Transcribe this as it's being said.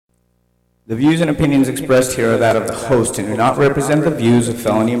The views and opinions expressed here are that of the host and do not represent the views of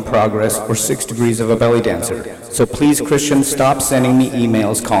Felony in Progress or 6 Degrees of a Belly Dancer. So please, Christians, stop sending me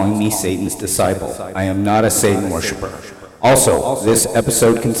emails calling me Satan's disciple. I am not a Satan worshiper. Also, this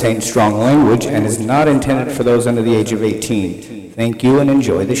episode contains strong language and is not intended for those under the age of 18. Thank you and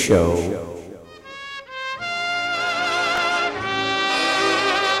enjoy the show.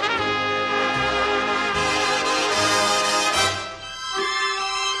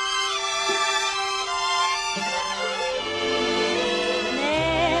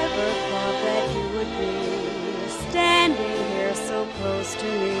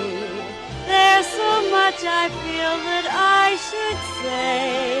 I feel that I should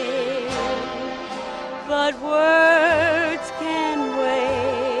say, but words can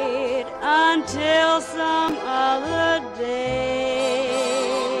wait until some other day.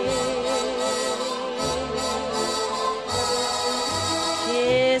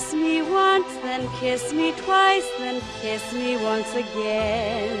 Kiss me once, then kiss me twice, then kiss me once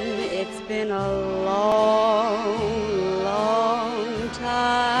again. It's been a long, long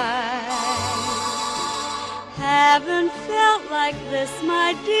time. Haven't felt like this,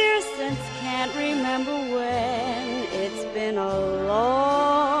 my dear, since can't remember when. It's been a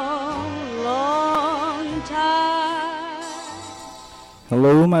long, long time.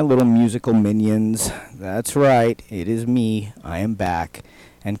 Hello, my little musical minions. That's right, it is me. I am back.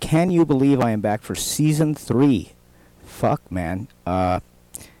 And can you believe I am back for season 3? Fuck, man.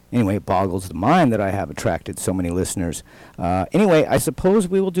 Anyway, it boggles the mind that I have attracted so many listeners. Anyway, I suppose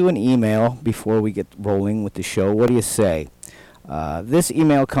we will do an email before we get rolling with the show. What do you say? This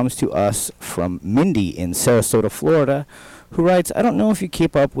email comes to us from Mindy in Sarasota, Florida, who writes, I don't know if you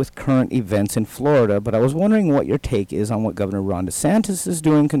keep up with current events in Florida, but I was wondering what your take is on what Governor Ron DeSantis is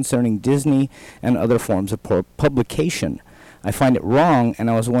doing concerning Disney and other forms of publication. I find it wrong,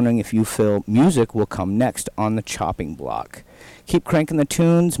 and I was wondering if you feel music will come next on the chopping block. Keep cranking the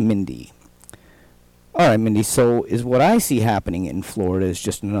tunes, Mindy. All right, Mindy, so is what I see happening in Florida is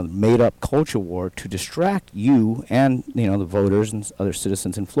just another made-up culture war to distract you and, the voters and other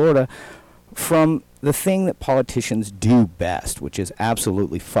citizens in Florida from the thing that politicians do best, which is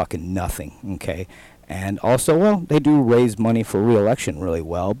absolutely fucking nothing, okay? And also, well, they do raise money for re-election really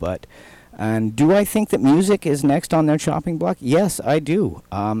well, but... And do I think that music is next on their chopping block? Yes, I do.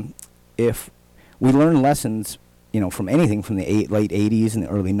 If we learn lessons, from anything from the late 80s and the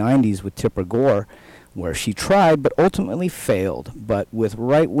early 90s with Tipper Gore, where she tried but ultimately failed. But with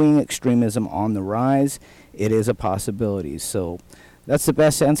right-wing extremism on the rise, it is a possibility. So that's the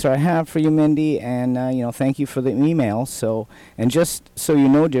best answer I have for you, Mindy. And, thank you for the email. And just so you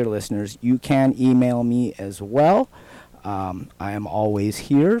know, dear listeners, you can email me as well. I am always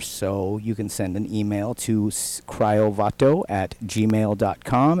here, so you can send an email to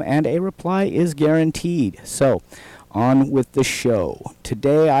cryovato@gmail.com, and a reply is guaranteed. So, on with the show.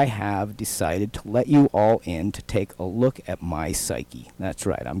 Today I have decided to let you all in to take a look at my psyche. That's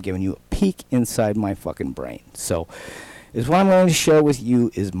right, I'm giving you a peek inside my fucking brain. So, what I'm going to share with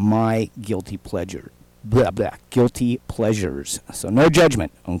you is my guilty pleasures. So, no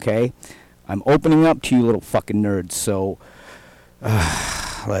judgment, okay? I'm opening up to you little fucking nerds, so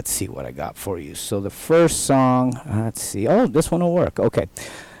let's see what I got for you. So the first song, let's see. Oh, this one will work. Okay.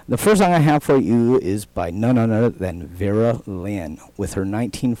 The first song I have for you is by none other than Vera Lynn with her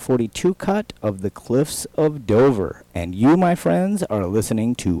 1942 cut of The Cliffs of Dover. And you, my friends, are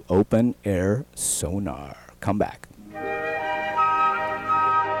listening to Open Air Sonar. Come back.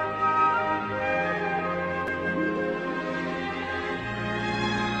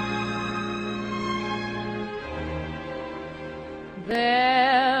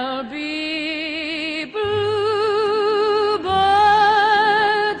 There'll be bluebirds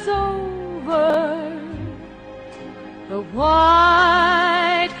over the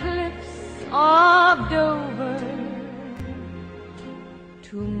white cliffs of Dover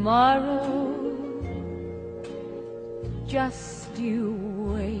tomorrow. Just you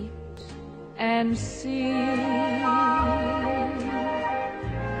wait and see.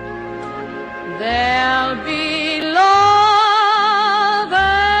 There'll be love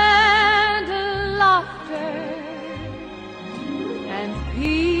and laughter and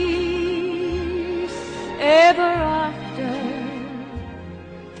peace ever after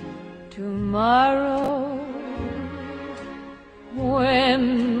tomorrow,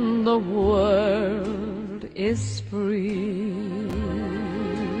 when the world is free.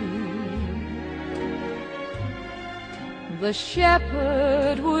 The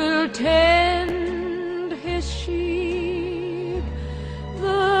shepherd will tend his sheep,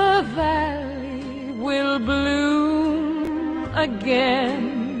 the valley will bloom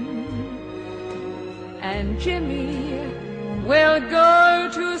again, and Jimmy will go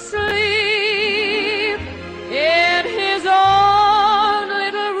to sleep in his own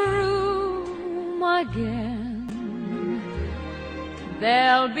little room again.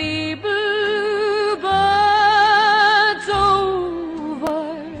 There'll be bluebirds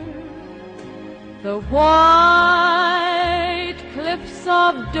over the white cliffs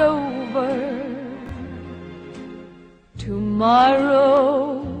of Dover.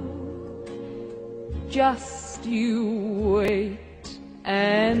 Tomorrow, just you wait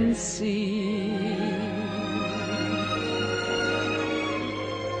and see.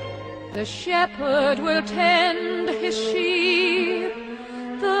 The shepherd will tend his sheep,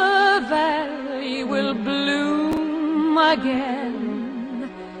 the valley will bloom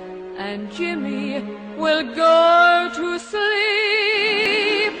again, and Jimmy will go to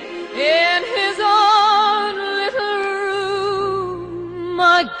sleep in his own little room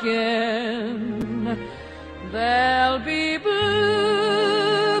again. There'll be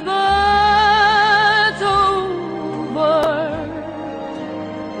bluebirds over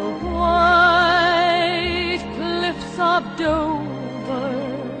the white cliffs of Dover.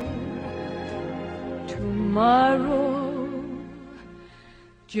 Tomorrow,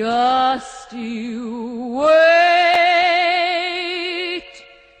 just you wait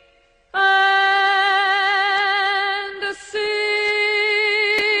and see.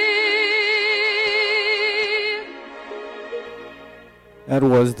 That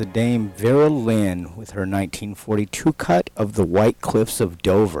was the Dame Vera Lynn with her 1942 cut of The White Cliffs of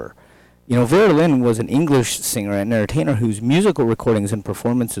Dover. You know, Vera Lynn was an English singer and entertainer whose musical recordings and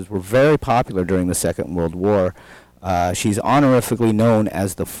performances were very popular during the Second World War. She's honorifically known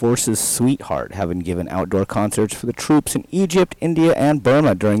as the Force's Sweetheart, having given outdoor concerts for the troops in Egypt, India, and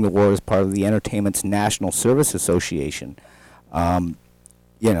Burma during the war as part of the Entertainment's National Service Association.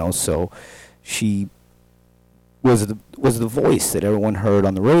 So she was the voice that everyone heard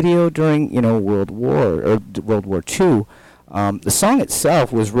on the radio during World War II. The song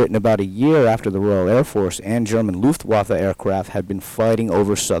itself was written about a year after the Royal Air Force and German Luftwaffe aircraft had been fighting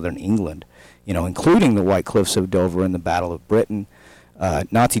over southern England, including the White Cliffs of Dover and the Battle of Britain.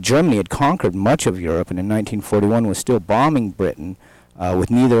 Nazi Germany had conquered much of Europe and in 1941 was still bombing Britain, with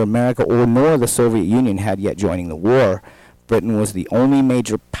neither America nor the Soviet Union had yet joining the war. Britain was the only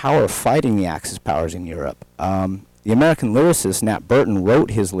major power fighting the Axis powers in Europe. The American lyricist Nat Burton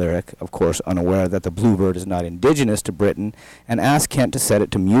wrote his lyric, of course unaware that the bluebird is not indigenous to Britain, and asked Kent to set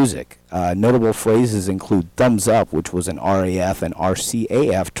it to music. Notable phrases include thumbs up, which was an RAF and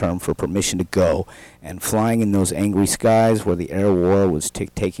RCAF term for permission to go, and flying in those angry skies where the air war was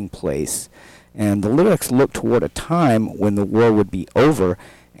taking place. And the lyrics look toward a time when the war would be over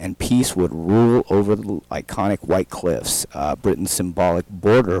and peace would rule over the iconic White Cliffs, Britain's symbolic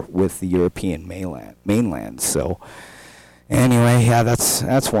border with the European mainland. So, anyway, yeah,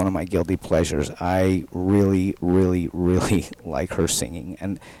 that's one of my guilty pleasures. I really, really, really like her singing,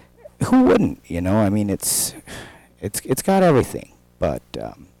 and who wouldn't? I mean, it's got everything. But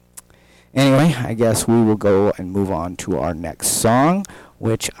anyway, I guess we will go and move on to our next song,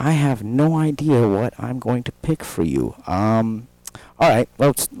 which I have no idea what I'm going to pick for you. All right,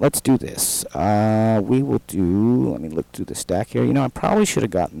 let's do this. We will do. Let me look through the stack here. I probably should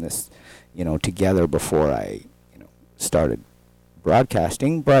have gotten this, together before I, started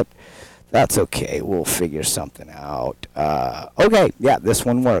broadcasting, but that's okay. We'll figure something out. Okay, yeah, this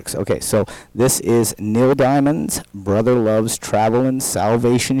one works. Okay, so this is Neil Diamond's Brother Love's Travelin'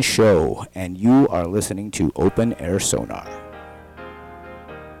 Salvation Show, and you are listening to Open Air Sonar.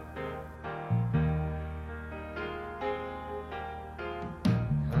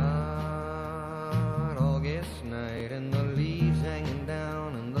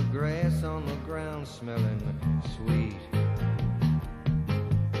 Smelling sweet.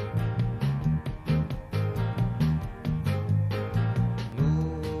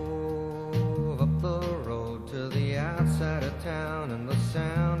 Move up the road to the outside of town and the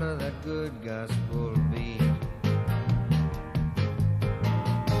sound of that good gospel beat.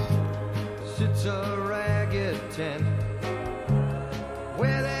 Sits a ragged tent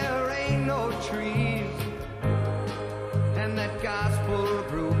where there ain't no trees, and that gospel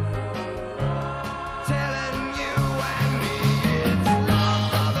group telling you and me it's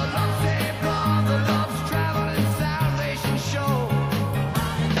love, brother, love, save brother, love's traveling salvation show.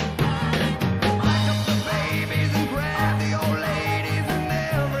 Pack up the babies and grab the old ladies and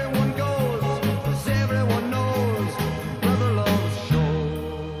everyone goes, 'cause everyone knows brother love's show.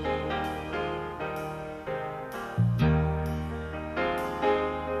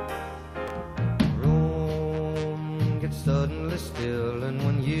 Room gets suddenly still, and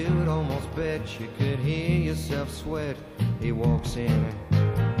when you mama's bed, she could hear yourself sweat. He walks in.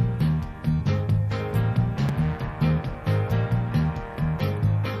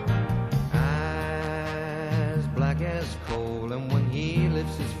 Eyes black as coal, and when he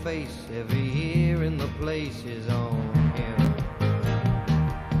lifts his face, every ear in the place is on him.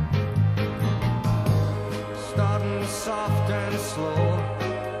 Starting soft and slow,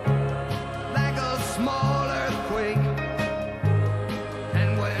 like a small earthquake.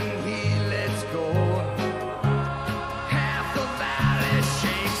 And when he lets go, half the valley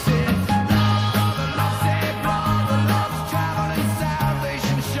shakes. It's love, brother, love, say brother, love's traveling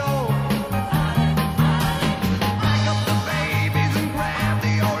salvation show. Pack up the babies and grab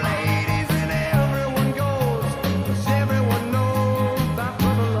the old ladies, and everyone goes, 'cause everyone knows that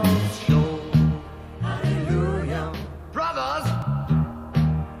brother love's show. Hallelujah. Brothers,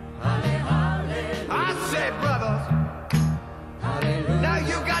 I say brothers, now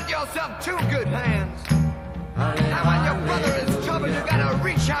you got yourself two good hands. Now when your brother is in trouble, you gotta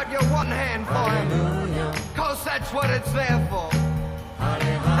reach out your one hand for him, 'cause that's what it's there for.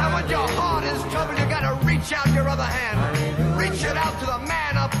 Now when your heart is in trouble, you gotta reach out your other hand. Reach it out to the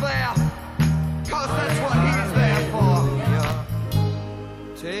man up there, 'cause that's what he's there for. Yeah.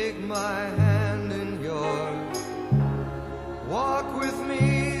 Take my hand in yours, walk with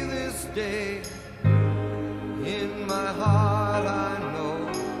me this day. In my heart I know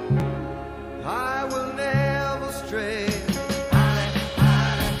I will never stray.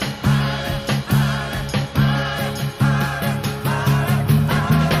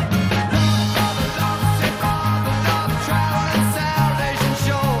 Traveling salvation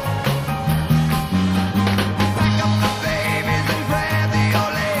show. Pack up the babies and grab the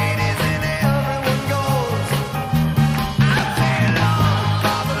old ladies, and everyone goes. I say love,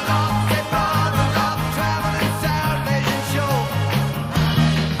 brother, love, say brother, love, traveling salvation show.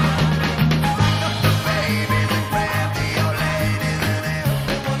 Pack up the babies and grab the old ladies, and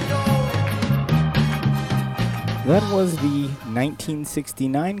everyone goes. That was the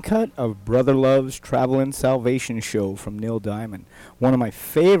 1969 cut of Brother Love's Travelin' Salvation Show from Neil Diamond. One of my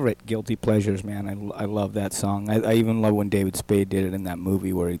favorite guilty pleasures, man. I love that song. I even love when David Spade did it in that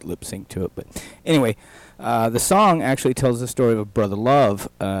movie where he lip-synced to it. But anyway, the song actually tells the story of a Brother Love,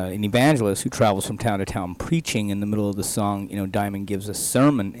 an evangelist who travels from town to town preaching. In the middle of the song, Diamond gives a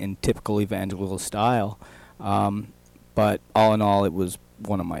sermon in typical evangelical style. But all in all, it was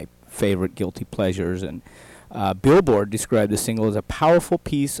one of my favorite guilty pleasures. And Billboard described the single as a powerful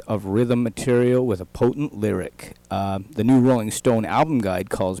piece of rhythm material with a potent lyric. The new Rolling Stone album guide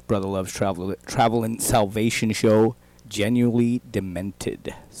calls Brother Love's Travelin' Salvation Show genuinely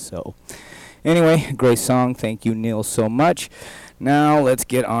demented. So, anyway, great song. Thank you, Neil, so much. Now, let's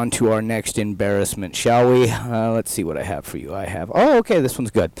get on to our next embarrassment, shall we? Let's see what I have for you. This one's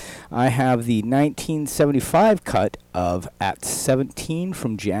good. I have the 1975 cut of At 17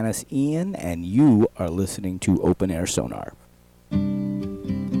 from Janis Ian, and you are listening to Open Air Sonar.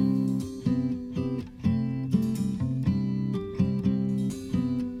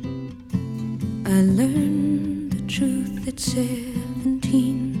 I learned the truth at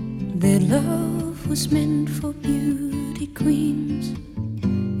 17, that love was meant for beauty queens,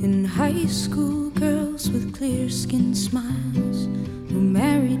 and high school girls with clear skin smiles who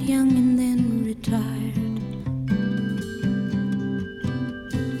married young and then retired.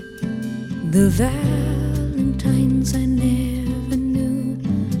 The Valentines I never knew,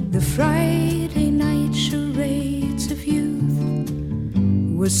 the Friday night charades of youth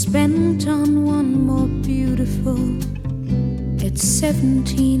were spent on one more beautiful. At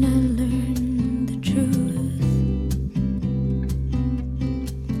 17 I learned the truth.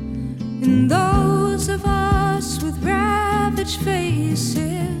 And those of us with ravaged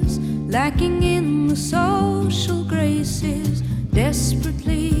faces, lacking in the social graces,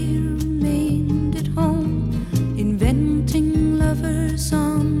 desperately remained at home, inventing lovers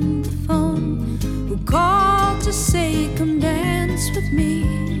on the phone who called to say, "Come dance with me,"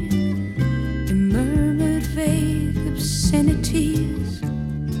 and murmured vague obscenities.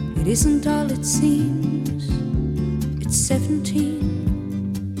 It isn't all it seems. It's 17.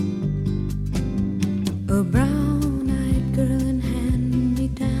 A brown-eyed girl in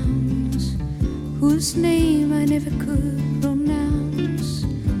hand-me-downs, whose name I never could pronounce,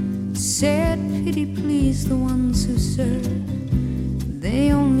 said, "Pity please the ones who serve,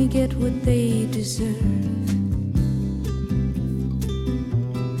 they only get what they deserve."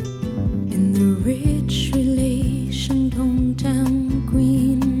 And the rich relationed hometown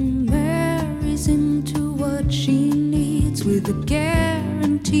queen marries into what she needs, with a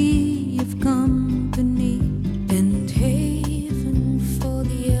guarantee of company and haven for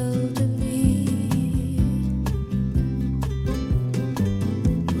the elderly.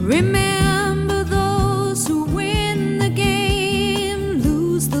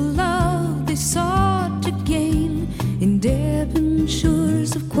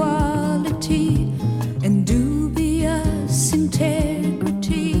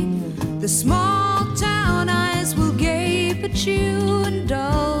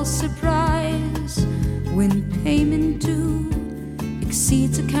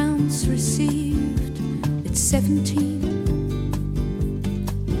 Receipts, accounts received at 17.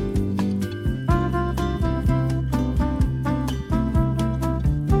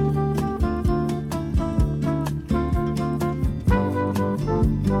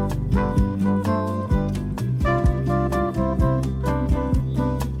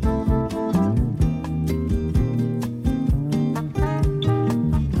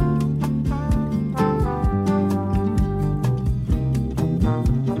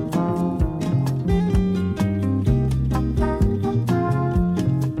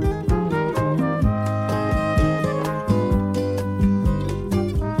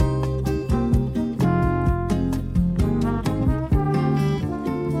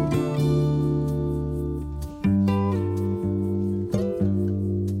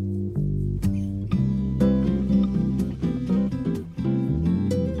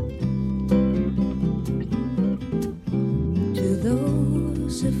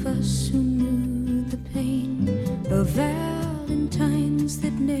 Of us who knew the pain of Valentines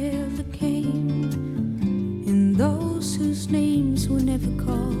that never came, and those whose names were never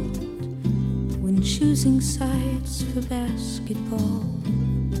called when choosing sides for basketball.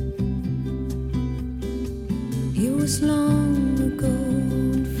 It was long ago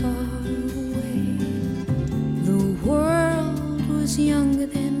and far away. The world was younger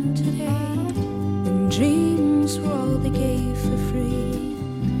than today, and dreams were all they gave for free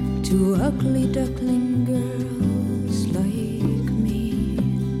to ugly duckling girls like me.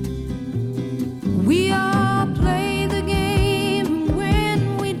 We all play the game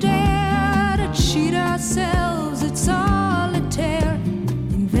when we dare to cheat ourselves at solitaire,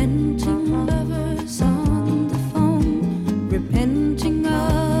 inventing lovers on the phone, repenting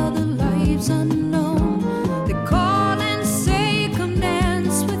other lives unknown. They call and say, come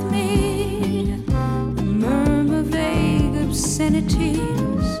dance with me, murmur vague obscenities.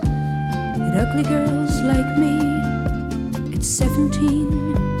 Ugly girls like me at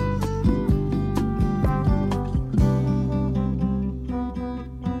 17.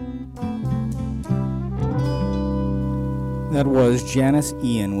 That was Janis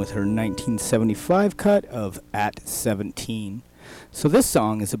Ian with her 1975 cut of At 17. So this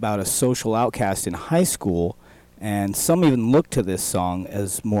song is about a social outcast in high school, and some even look to this song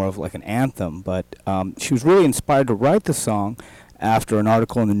as more of like an anthem, but she was really inspired to write the song after an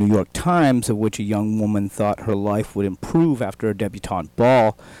article in the New York Times of which a young woman thought her life would improve after a debutante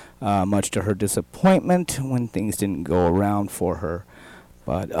ball, much to her disappointment when things didn't go around for her.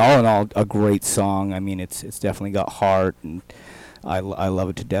 But all in all, a great song. I mean, it's definitely got heart, and I love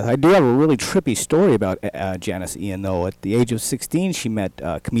it to death. I do have a really trippy story about Janis Ian, though. At the age of 16, she met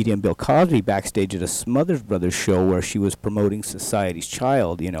comedian Bill Cosby backstage at a Smothers Brothers show where she was promoting Society's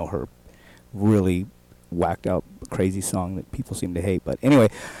Child, you know, her really whacked out crazy song that people seem to hate. But anyway,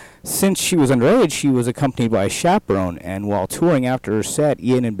 since she was underage, she was accompanied by a chaperone, and while touring after her set,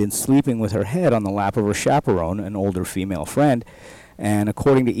 Ian had been sleeping with her head on the lap of her chaperone, an older female friend. And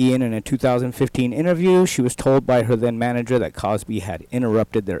according to Ian, in a 2015 interview, she was told by her then manager that Cosby had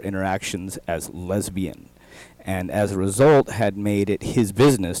interrupted their interactions as lesbian, and as a result had made it his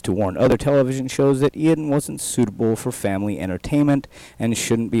business to warn other television shows that Ian wasn't suitable for family entertainment and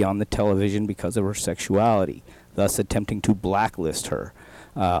shouldn't be on the television because of her sexuality, thus attempting to blacklist her.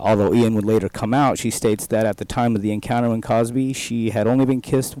 Although Ian would later come out, she states that at the time of the encounter with Cosby, she had only been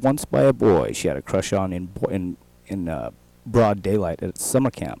kissed once by a boy she had a crush on in broad daylight at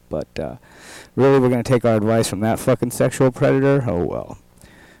summer camp. But really, we're going to take our advice from that fucking sexual predator? Oh well.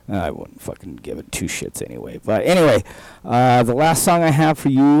 I wouldn't fucking give it two shits anyway. But anyway, the last song I have for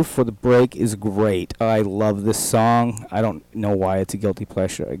you for the break is great. I love this song. I don't know why it's a guilty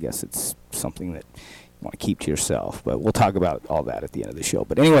pleasure. I guess it's something that you want to keep to yourself. But we'll talk about all that at the end of the show.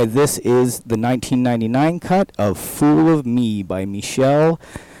 But anyway, this is the 1999 cut of Fool of Me by Michelle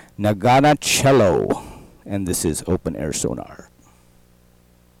Naganacello. And this is Open Air Sonar.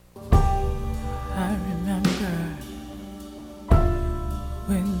 I remember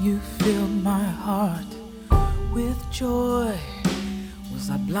when you filled my heart with joy.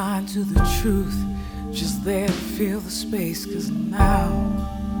 Was I blind to the truth? Just there to feel the space, 'cause now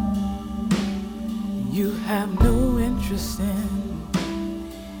you have no interest in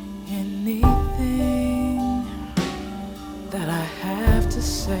anything that I have to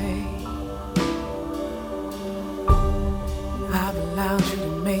say. I've allowed you to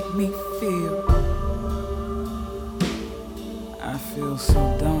make me feel. I feel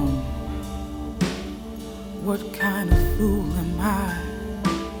so dumb. What kind of fool am I?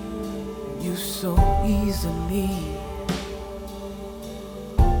 You so easily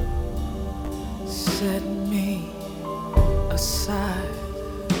set me aside.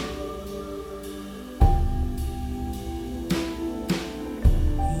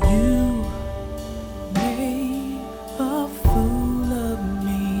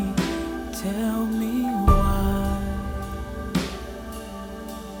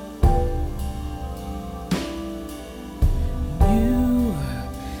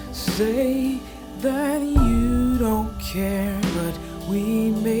 say that you don't care, but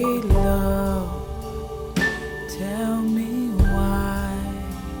we made love. Tell me why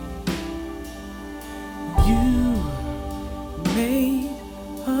you made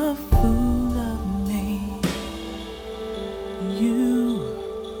a fool of me. You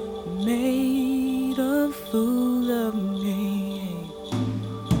made a fool of me.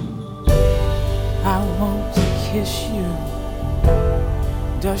 I want to kiss you.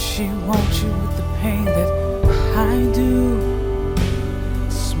 Does she want you with the pain that I do?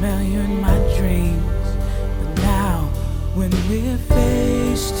 Smell you in my dreams. But now when we're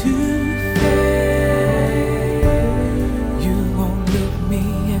face to face, you won't look me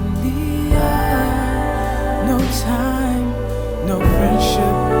in the eye. No time, no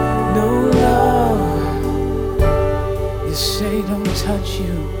friendship, no love. You say don't touch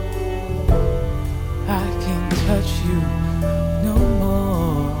you, I can't touch you no more.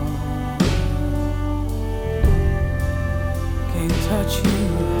 Can't touch you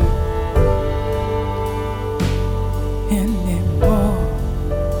anymore.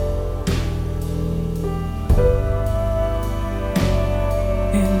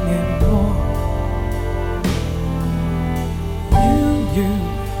 Anymore. You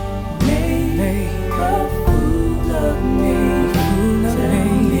made a fool of me. Fool of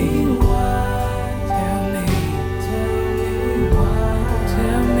me. Why? Tell me why.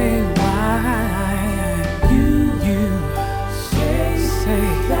 Tell me why. You say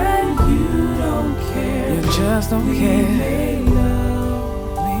that you don't care. You just don't care. We made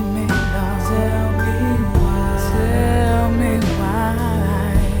love. Tell me why. Tell me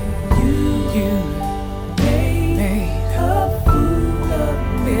why. You made a fool of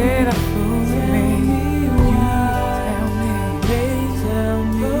me. Made a fool of me. Tell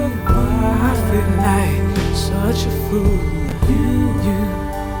me why. I feel like such a fool. You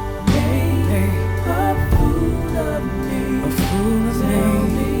made a fool of me. A fool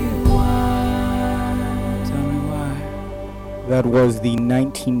of me. Tell me why. That was the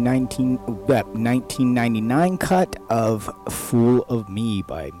 1999 cut of Fool of Me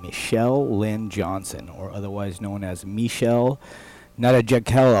by Michelle Lynn Johnson, or otherwise known as Michelle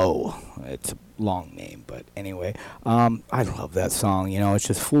Nadajakello. It's a long name, but anyway, I love that song. You know, it's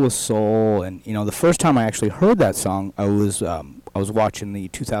just full of soul. And you know, the first time I actually heard that song, I was watching the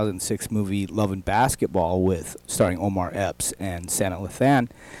 2006 movie Love and Basketball starring Omar Epps and Santa Lathan,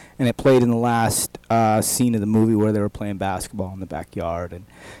 and it played in the last scene of the movie where they were playing basketball in the backyard. And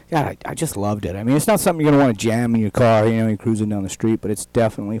God, I just loved it. I mean, it's not something you're gonna want to jam in your car, you know, you're cruising down the street, but it's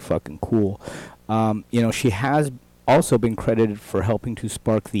definitely fucking cool. You know, she has also been credited for helping to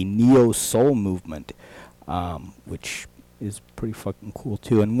spark the neo-soul movement, which is pretty fucking cool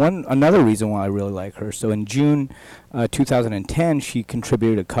too. And another reason why I really like her, so in June 2010, she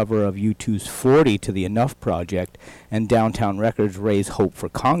contributed a cover of U2's 40 to the Enough Project, and Downtown Records raised Hope for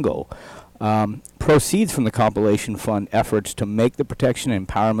Congo. Proceeds from the compilation fund efforts to make the protection and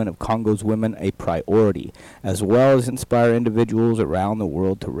empowerment of Congo's women a priority, as well as inspire individuals around the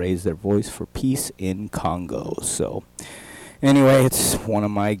world to raise their voice for peace in Congo. So, anyway, it's one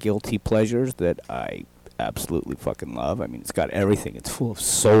of my guilty pleasures that I absolutely fucking love. I mean, it's got everything. It's full of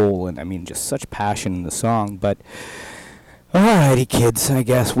soul and, I mean, just such passion in the song. But, alrighty, kids, I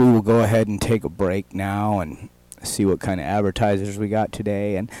guess we will go ahead and take a break now and see what kind of advertisers we got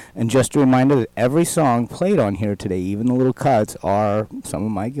today. And just a reminder that every song played on here today, even the little cuts, are some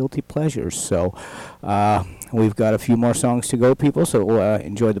of my guilty pleasures. So we've got a few more songs to go, people, so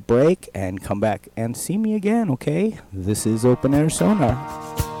enjoy the break and come back and see me again, okay? This is Open Air Sonar.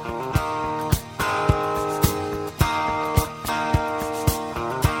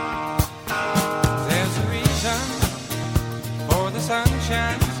 There's a reason for the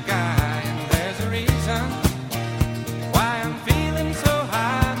sunshine sky, and there's a reason why I'm feeling so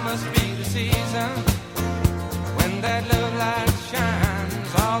high. Must be the season when that love light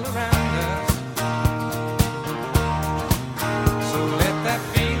shines all around us. So let that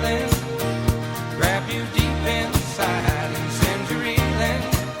feeling grab you deep inside and send you reeling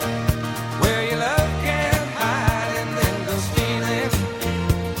where your love can't hide, and then go stealing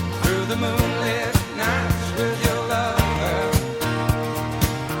through the moonlit nights with your lover.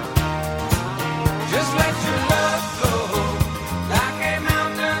 Just let your love flow like a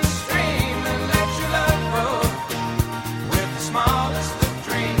mountain stream, and let your love grow with the smallest of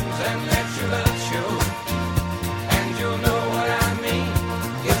dreams, and let your love show, and you'll know what I mean.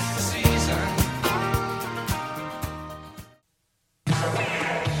 It's the season.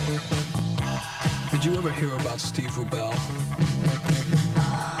 Did you ever hear about Steve Rubell?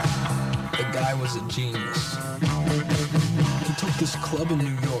 The guy was a genius. He took this club in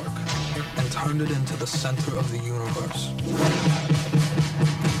New York turned it into the center of the universe.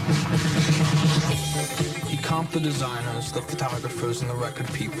 He comped the designers, the photographers, and the record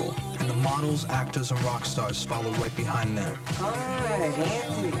people, and the models, actors, and rock stars followed right behind them. Alright,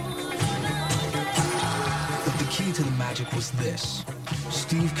 Anthony. But the key to the magic was this.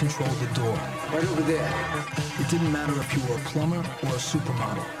 Steve controlled the door. Right over there. It didn't matter if you were a plumber or a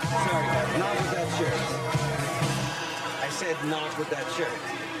supermodel. Sorry, guys, not with that shirt. I said not with that shirt.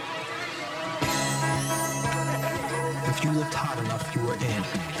 If you looked hot enough, you were in.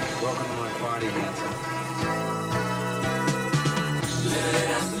 Welcome to my party, Hanson.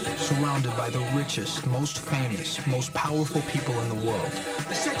 Surrounded by the richest, most famous, most powerful people in the world.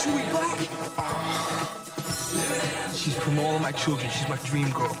 The sexually black? She's from all of my children. She's my dream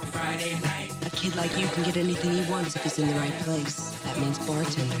girl. A kid like you can get anything he wants if he's in the right place. That means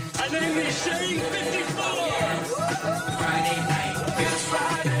bartender. I named me Shane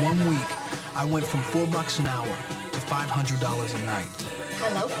 54! In 1 week, I went from $4 an hour to $500 a night.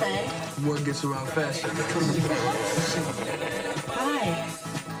 Hello, Fred. Word gets around faster. Hi.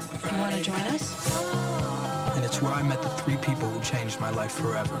 You want to join us? And it's where I met the 3 people who changed my life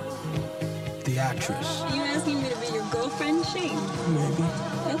forever. The actress. Are you asking me to be your girlfriend, Shane? Maybe.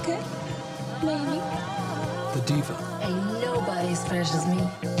 Okay. Maybe. The diva. Ain't nobody as fresh as me.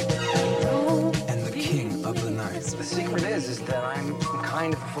 And the king of the night. The secret is that I'm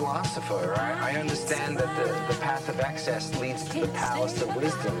kind of a philosopher. I understand that the path of excess leads to the palace of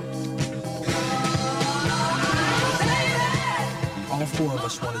wisdom. All 4 of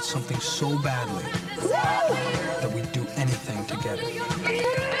us wanted something so badly that we'd do anything to get it.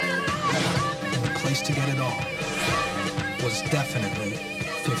 And the place to get it all was definitely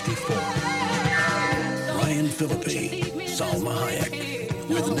 54. Ryan Phillippe, Salma Hayek,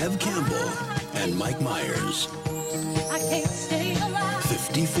 with Nev Campbell and Mike Myers.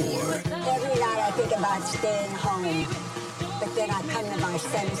 54. Every night I think about staying home, but then I come to my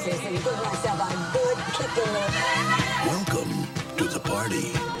senses and give myself a good kick in the... Welcome to the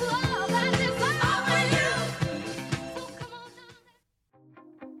party.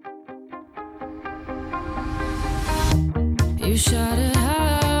 You shout it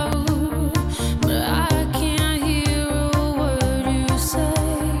out, but I can't hear a word you say.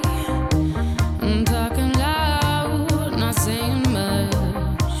 I'm talking loud, not saying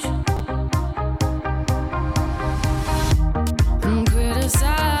much. I'm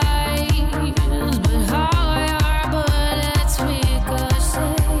criticized, but how your bullets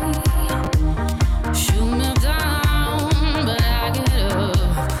ricochet. Shoot me down, but I get up.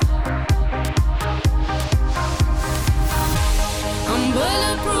 I'm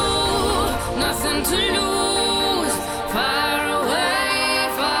bulletproof, nothing to lose. Far away,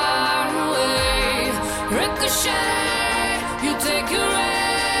 ricochet. You take your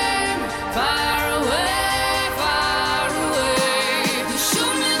aim. Far away. You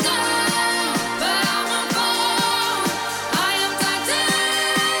shoot me down, but I won't fall. I am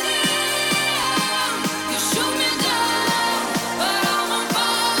titanium. You shoot me down, but I won't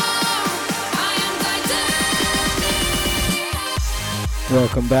fall. I am titanium.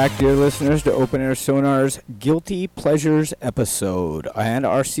 Welcome back, dear listeners, to Open Air Sonar's Guilty Pleasures episode and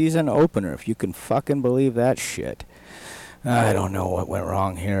our season opener, if you can fucking believe that shit. I don't know what went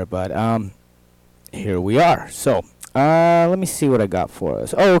wrong here, but here we are. So, let me see what I got for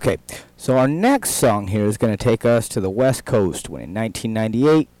us. Oh, okay. So our next song here is going to take us to the West Coast when in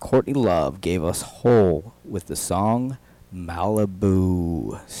 1998, Courtney Love gave us Hole with the song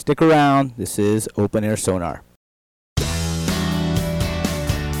Malibu. Stick around. This is Open Air Sonar.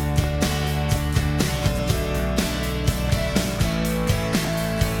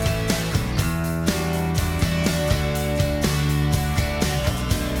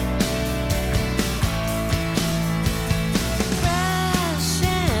 Crash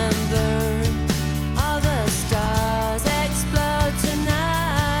and burn, all the stars explode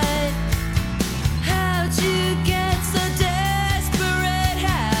tonight. How'd you get so desperate?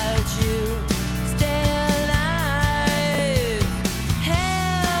 How'd you stay alive?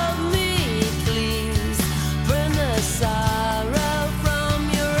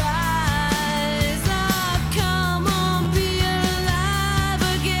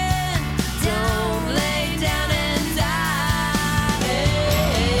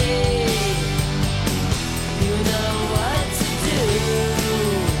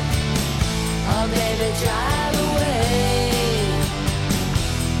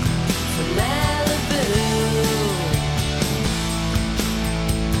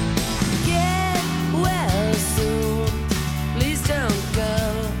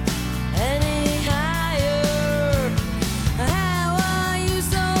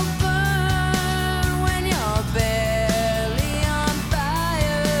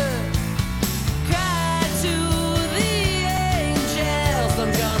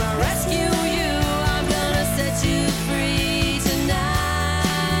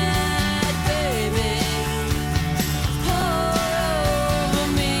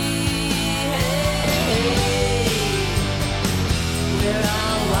 Here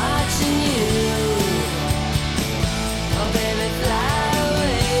I'm watching you. Oh baby, fly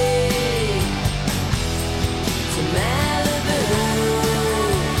away to Malibu.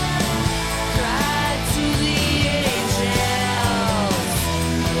 Cry to the angels,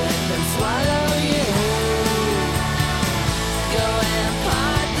 let them swallow you. Go and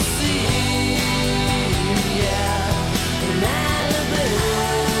part the sea, yeah, in Malibu.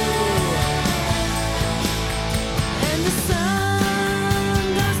 And the sun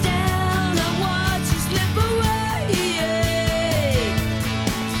goes down, I watch you slip away.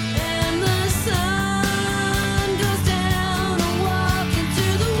 And the sun goes down, I walk into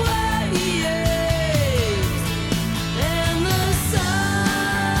the waves. And the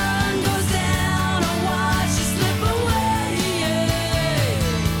sun goes down, I watch you slip away.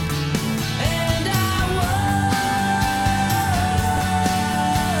 And I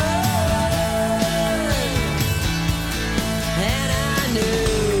and I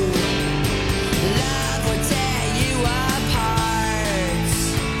knew love would tear you apart.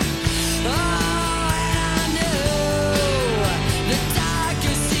 Oh, and I knew the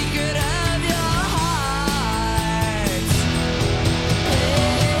darkest secret of your heart.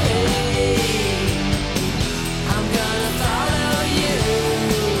 Hey, I'm gonna follow you.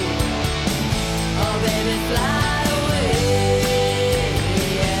 Oh, baby, fly away,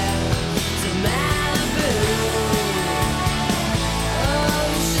 yeah, to Malibu.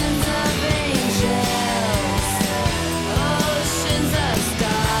 Oceans of angels, oceans of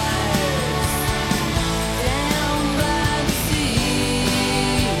stars, down by the sea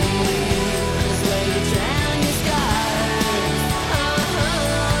is where you drown your scars.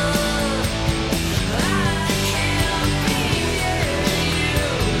 I can't be you,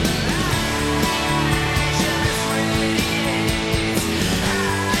 light just radiates.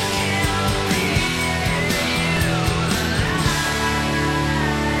 I can't be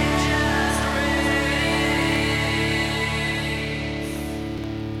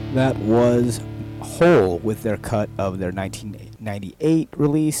That was Hole with their cut of their 1998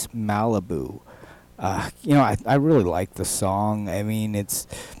 release, Malibu. I really like the song. I mean, it's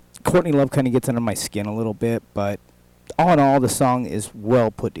Courtney Love kind of gets under my skin a little bit, but all in all, the song is well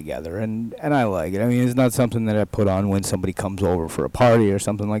put together, and I like it. I mean, it's not something that I put on when somebody comes over for a party or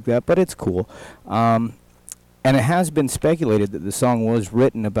something like that, but it's cool. And it has been speculated that the song was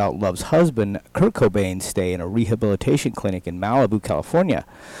written about Love's husband, Kurt Cobain's stay in a rehabilitation clinic in Malibu, California.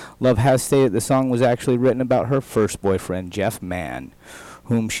 Love has stated the song was actually written about her first boyfriend, Jeff Mann,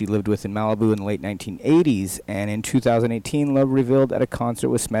 whom she lived with in Malibu in the late 1980s. And in 2018, Love revealed at a concert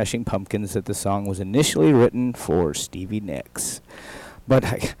with Smashing Pumpkins that the song was initially written for Stevie Nicks. But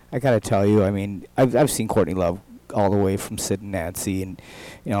I gotta tell you, I mean, I've seen Courtney Love all the way from Sid and Nancy, and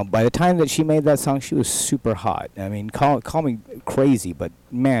by the time that she made that song, she was super hot. I mean, call me crazy, but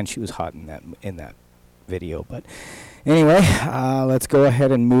man, she was hot in that video. But anyway, let's go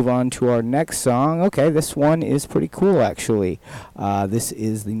ahead and move on to our next song. Okay, this one is pretty cool, actually. This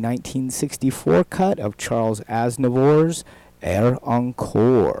is the 1964 cut of Charles Aznavour's Air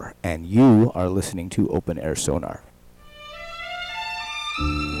Encore, and you are listening to Open Air Sonar.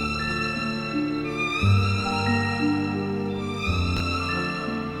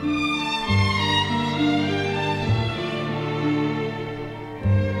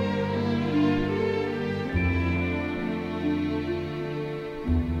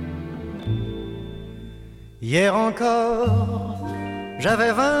 Hier encore,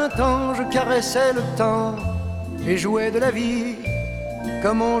 j'avais 20 ans, je caressais le temps et jouais de la vie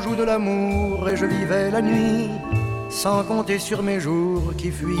comme on joue de l'amour, et je vivais la nuit sans compter sur mes jours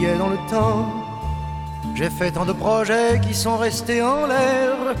qui fuyaient dans le temps. J'ai fait tant de projets qui sont restés en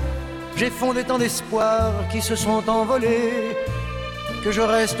l'air, j'ai fondé tant d'espoirs qui se sont envolés, que je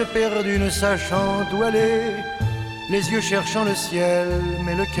reste perdu ne sachant où aller, les yeux cherchant le ciel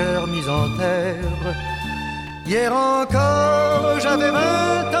mais le cœur mis en terre. Hier encore, j'avais 20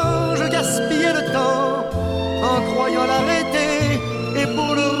 ans, je gaspillais le temps en croyant l'arrêter, et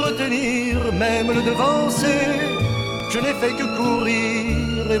pour le retenir, même le devancer, je n'ai fait que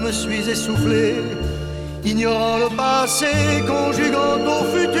courir et me suis essoufflé. Ignorant le passé, conjuguant au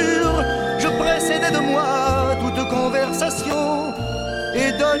futur, je précédais de moi toute conversation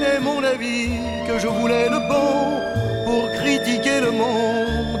et donnais mon avis que je voulais le bon pour critiquer le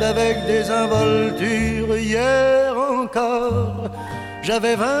monde avec des involtures. Hier encore,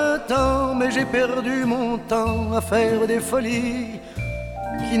 j'avais 20 ans, mais j'ai perdu mon temps à faire des folies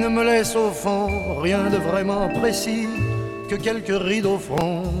qui ne me laissent au fond rien de vraiment précis que quelques rides au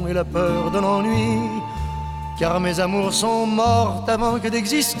front et la peur de l'ennui. Car mes amours sont mortes avant que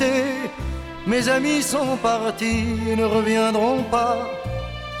d'exister, Mes amis sont partis et ne reviendront pas.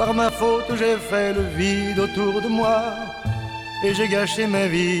 Par ma faute j'ai fait le vide autour de moi. Et j'ai gâché ma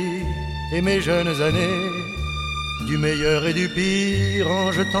vie et mes jeunes années. Du meilleur et du pire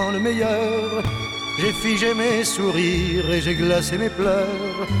en jetant le meilleur. J'ai figé mes sourires et j'ai glacé mes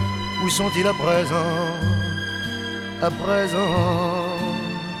pleurs. Où sont-ils à présent? À présent,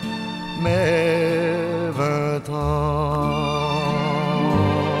 mes 20 ans.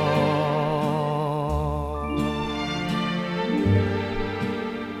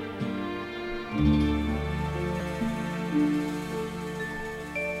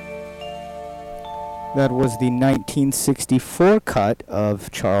 That was the 1964 cut of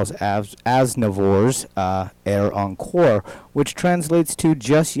Charles Aznavour's Air Encore, which translates to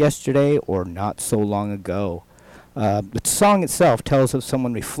Just Yesterday or Not So Long Ago. The song itself tells of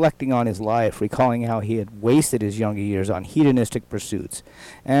someone reflecting on his life, recalling how he had wasted his younger years on hedonistic pursuits.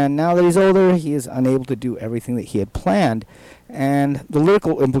 And now that he's older, he is unable to do everything that he had planned. And the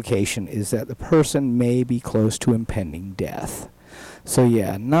lyrical implication is that the person may be close to impending death. So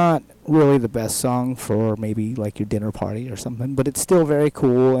yeah, not really the best song for maybe like your dinner party or something, but it's still very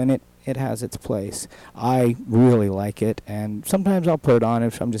cool and it has its place. I really like it, and sometimes I'll put it on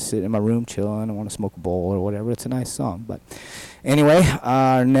if I'm just sitting in my room chilling and want to smoke a bowl or whatever. It's a nice song. But anyway,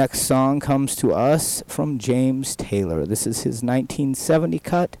 our next song comes to us from James Taylor. This is his 1970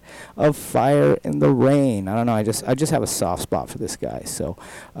 cut of Fire in the Rain. I don't know, I just have a soft spot for this guy. So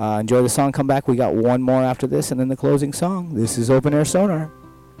enjoy the song, come back. We got one more after this, and then the closing song. This is Open Air Sonar.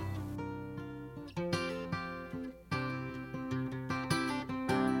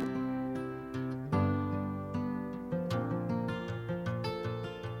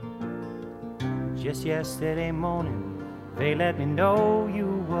 Just yesterday morning, they let me know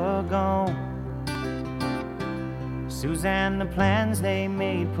you were gone. Suzanne, the plans they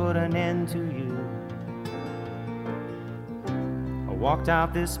made put an end to you. I walked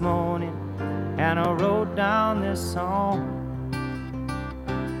out this morning and I wrote down this song.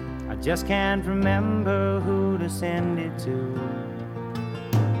 I just can't remember who to send it to.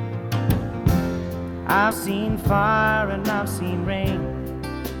 I've seen fire and I've seen rain.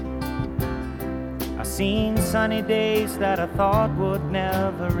 I've seen sunny days that I thought would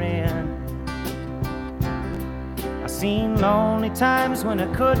never end. I've seen lonely times when I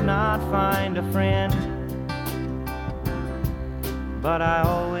could not find a friend. But I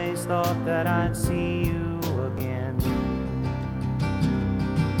always thought that I'd see you again.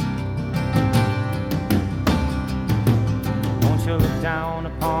 Won't you look down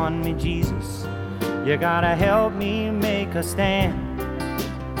upon me, Jesus? You gotta help me make a stand.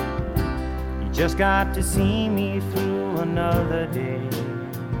 Just got to see me through another day.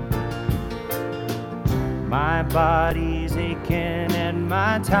 My body's aching and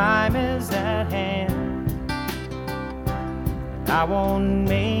my time is at hand. I won't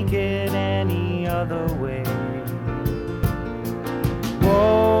make it any other way.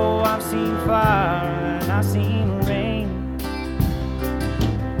 Whoa, I've seen fire and I've seen rain.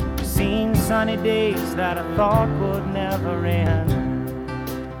 I've seen sunny days that I thought would never end.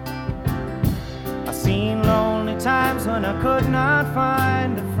 Seen lonely times when I could not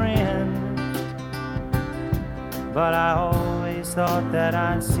find a friend. But I always thought that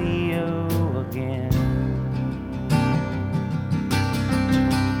I'd see you again.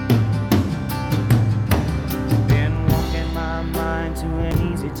 Been walking my mind to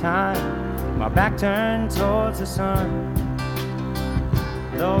an easy time, my back turned towards the sun.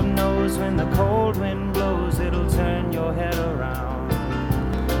 Lord knows when the cold wind blows, it'll turn your head around.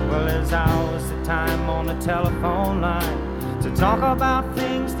 Well, there's hours of time on the telephone line to talk about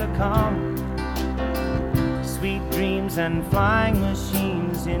things to come. Sweet dreams and flying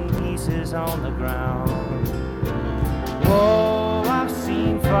machines in pieces on the ground. Whoa, I've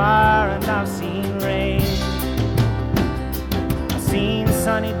seen fire and I've seen rain. I've seen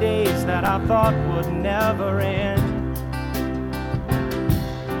sunny days that I thought would never end.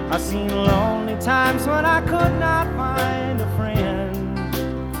 I've seen lonely times when I could not find a friend.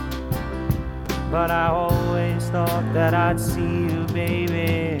 But I always thought that I'd see you,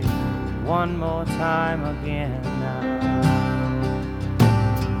 baby, one more time again now.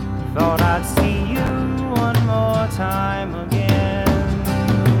 Thought I'd see you one more time again.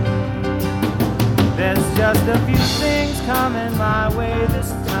 There's just a few things coming my way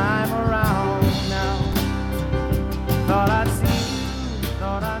this time around now. Thought I'd see you,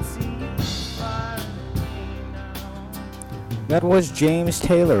 thought I'd see you. That was James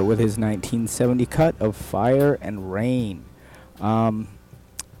Taylor with his 1970 cut of Fire and Rain.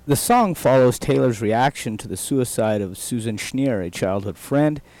 The song follows Taylor's reaction to the suicide of Susan Schneer, a childhood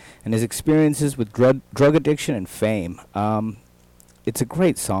friend, and his experiences with drug addiction and fame. It's a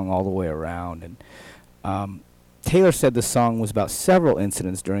great song all the way around, and Taylor said the song was about several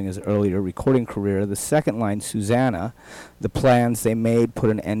incidents during his earlier recording career. The second line, Susanna, the plans they made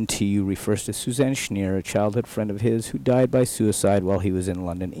put an end to you, refers to Suzanne Schneer, a childhood friend of his who died by suicide while he was in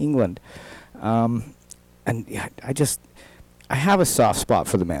London, England. And yeah, I have a soft spot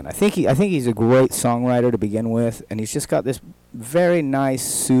for the man. I think he's a great songwriter to begin with, and he's just got this very nice,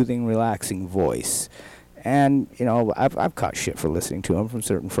 soothing, relaxing voice. And, you know, I've caught shit for listening to him from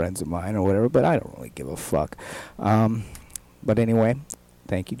certain friends of mine or whatever, but I don't really give a fuck. But anyway,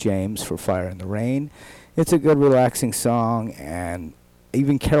 thank you, James, for Fire in the Rain. It's a good, relaxing song, and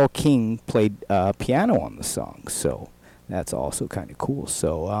even Carole King played piano on the song, so that's also kind of cool.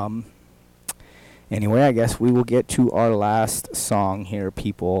 So, anyway, I guess we will get to our last song here,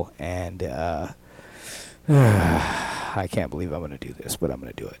 people, and I can't believe I'm going to do this, but I'm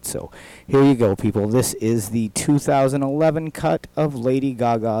going to do it. So here you go, people. This is the 2011 cut of Lady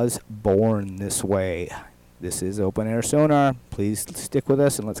Gaga's Born This Way. This is Open Air Sonar. Please stick with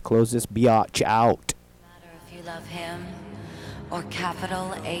us, and let's close this biatch out. No matter if you love him or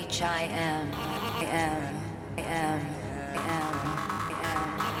capital H-I-M.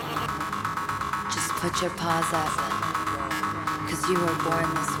 Just put your paws up, 'cause you were born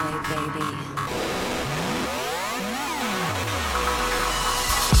this way, baby.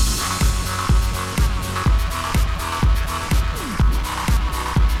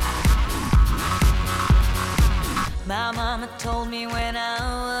 My mama told me when I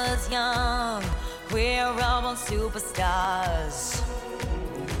was young, we're all born superstars.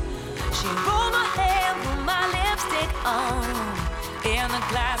 She rolled my hair, put my lipstick on, in a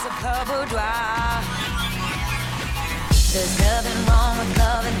glass of her boudoir. There's nothing wrong with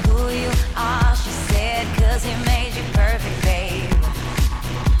loving who you are, she said, 'cause he made you perfect, babe.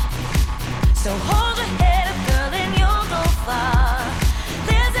 So hold your head up, girl, and you'll go far.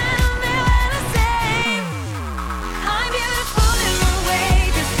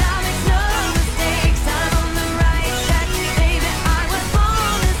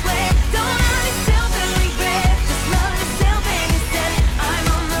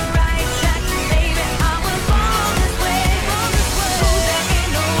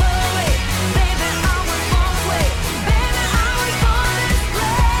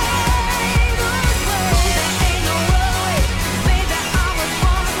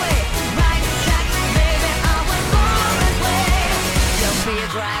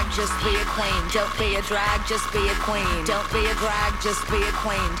 Just be a queen. Don't be a drag, just be a queen. Don't be a drag, just be a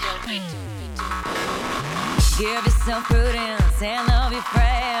queen. Give yourself prudence and love your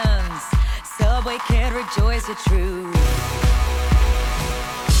friends. Subway kid, rejoice your truth.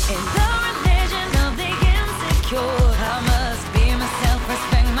 In the religion of the insecure, I must be myself,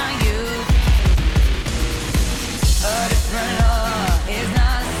 respect my youth. A different law is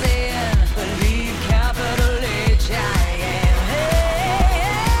not a sin, believe capital H-I-M.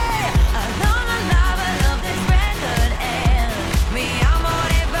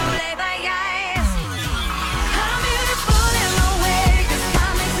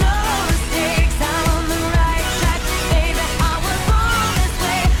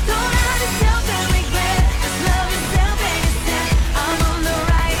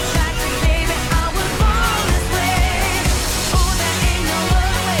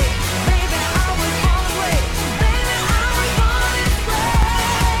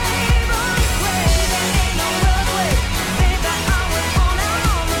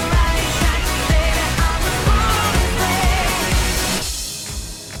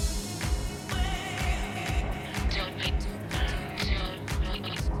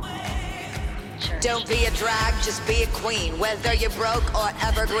 Don't be a drag, just be a queen. Whether you're broke or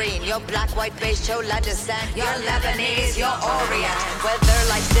evergreen, you're black, white, beige, chola descent, you're Lebanese, you're Orient. Whether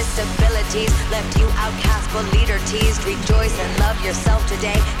life's disabilities left you outcast but leader teased, rejoice and love yourself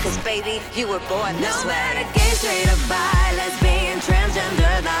today, 'cause baby, you were born this way. No matter gay, straight or bi, lesbian,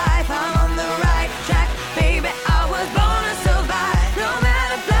 transgender life, I'm on the right track, baby, I was born to survive. No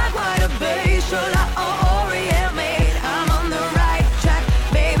matter black, white or beige, chola or Orient made, I'm on the right track,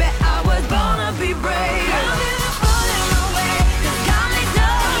 baby, I was born to be brave.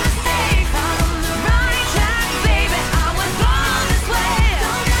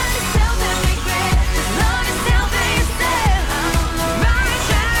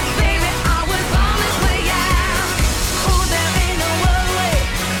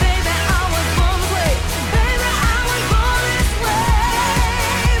 Baby, I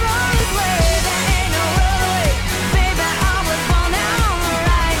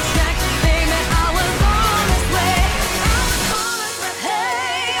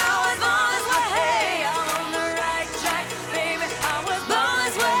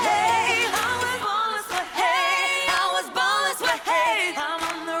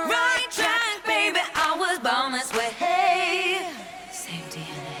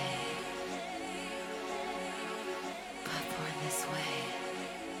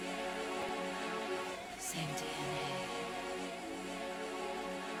same DNA.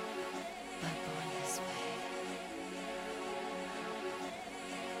 But born this way.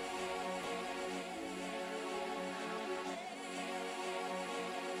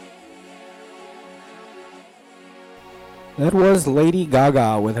 That was Lady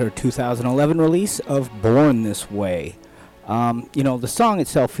Gaga with her 2011 release of Born This Way. The song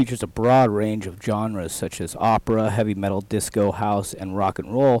itself features a broad range of genres such as opera, heavy metal, disco, house, and rock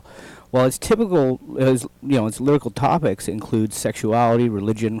and roll. While its lyrical topics include sexuality,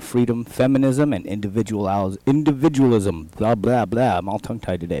 religion, freedom, feminism, and individualism. Blah blah blah. I'm all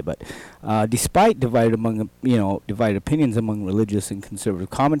tongue-tied today, but despite divided opinions among religious and conservative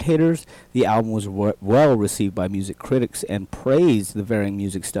commentators, the album was well received by music critics and praised the varying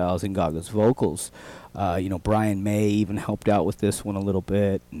music styles in Gaga's vocals. Brian May even helped out with this one a little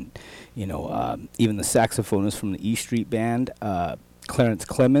bit, and even the saxophonist from the E Street Band, Clarence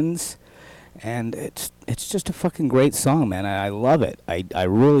Clemens. And it's just a fucking great song, man. I love it. I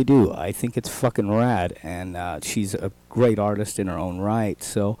really do. I think it's fucking rad. And she's a great artist in her own right.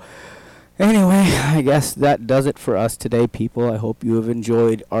 So anyway, I guess that does it for us today, people. I hope you have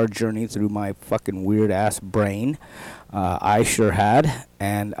enjoyed our journey through my fucking weird-ass brain. I sure had.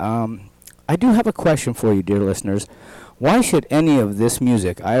 And I do have a question for you, dear listeners. Why should any of this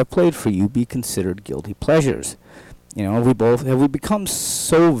music I have played for you be considered guilty pleasures? Have we become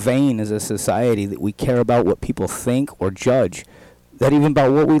so vain as a society that we care about what people think or judge, that even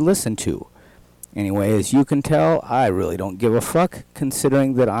about what we listen to? Anyway, as you can tell, I really don't give a fuck,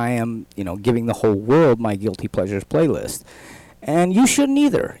 considering that I am, giving the whole world my guilty pleasures playlist. And you shouldn't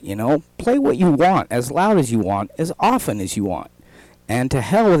either, Play what you want, as loud as you want, as often as you want. And to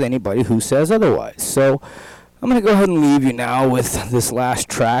hell with anybody who says otherwise. So, I'm going to go ahead and leave you now with this last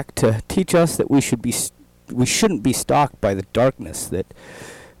track to teach us that we shouldn't be stalked by the darkness, that,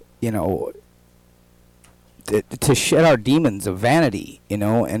 to shed our demons of vanity,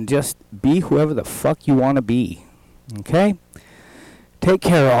 and just be whoever the fuck you want to be. Okay? Take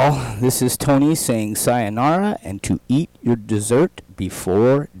care, all. This is Tony saying sayonara, and to eat your dessert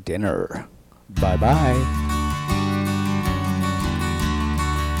before dinner. Bye-bye.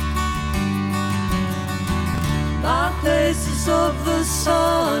 My place is of the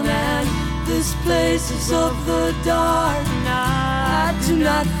sun and this place is of the dark. I do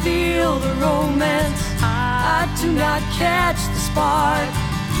not feel the romance, I do not catch the spark.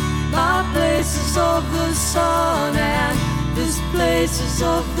 My place is of the sun and this place is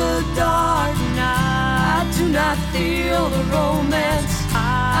of the dark. I do not feel the romance,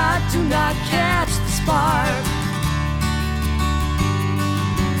 I do not catch the spark.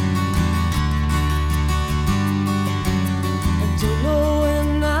 Don't know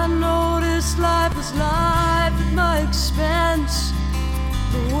when I noticed life was life at my expense.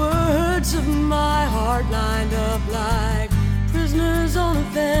 The words of my heart lined up like prisoners on a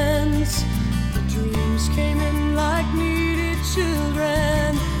fence. The dreams came in like needy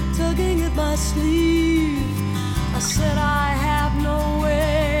children, tugging at my sleeve. I said I have no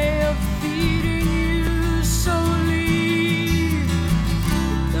way of feeding you, so leave.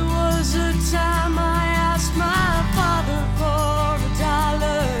 There was a time I asked my father for $1,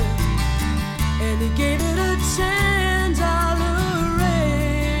 and he gave it a $10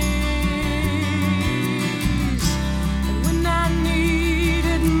 raise. And when I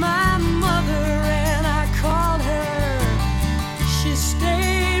needed my mother and I called her, she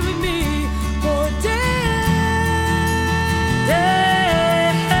stayed with me for days.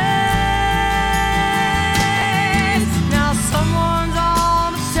 Now someone's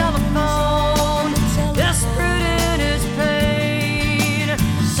on the telephone, desperate in his pain.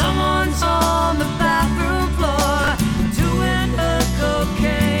 Someone's on the bathroom floor, doing her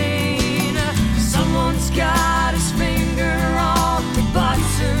cocaine. Someone's got his finger on the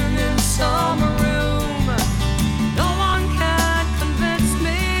button in some room. No one can convince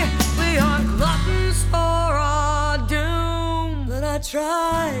me we are gluttons for our doom. But I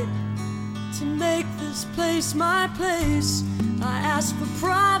tried to make this place my place. I asked for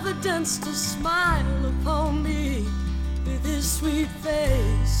Providence to smile upon me with his sweet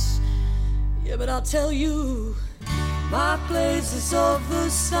face. Yeah, but I'll tell you, my place is of the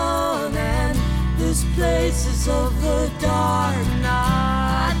sun and this place is of the dark.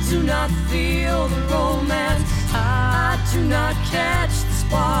 I do not feel the romance, I do not catch the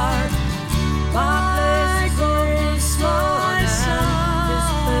spark. My place is of the sun and this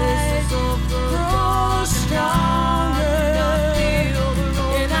place is of the dark.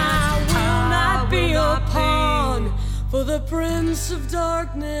 And I will not be a pawn for the Prince of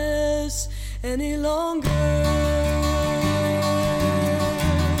Darkness any longer.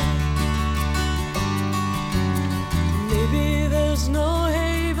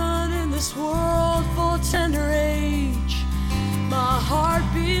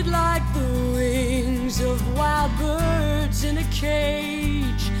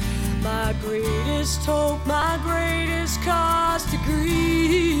 my greatest hope, my greatest cause to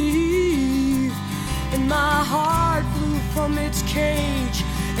grieve. And my heart flew from its cage,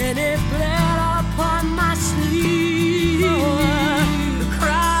 and it bled upon my sleeve. The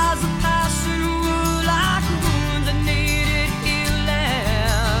cries of passion were like wounds that needed healing.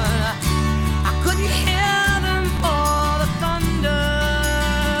 I couldn't hear them for the thunder.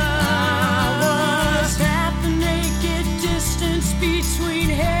 I was at the naked distance between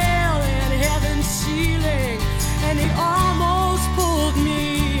hell and heaven's ceiling, and it almost pulled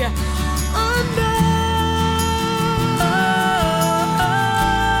me under.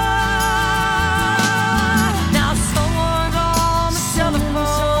 Now someone's on the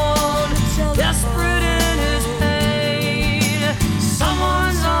telephone, desperate in his pain.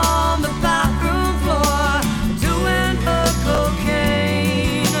 Someone's on the bathroom floor, doing her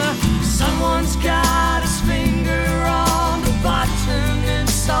cocaine. Someone's got his finger on the button in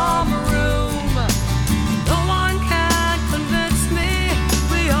some room. No one can convince me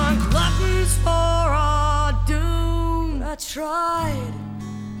we aren't gluttons for our doom. I tried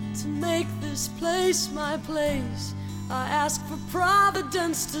to make this place my place. I asked for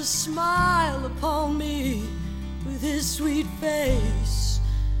Providence to smile upon me with his sweet face.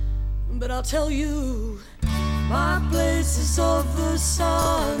 But I'll tell you, my place is of the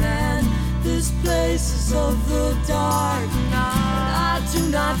sun, and this place is of the dark night. I do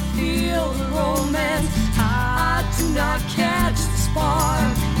not feel the romance, I do not catch the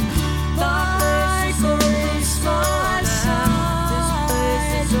spark. My place is of the sun, this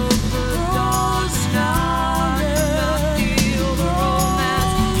place is of the dark night. I do not feel the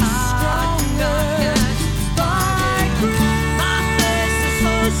romance, I do not catch the spark. My place is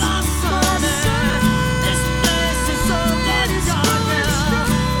of the sun, this place is of the darkness.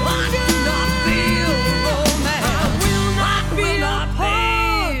 I do not feel the romance, I will not be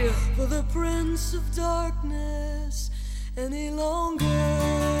for the Prince of Darkness any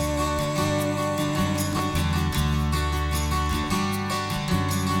longer.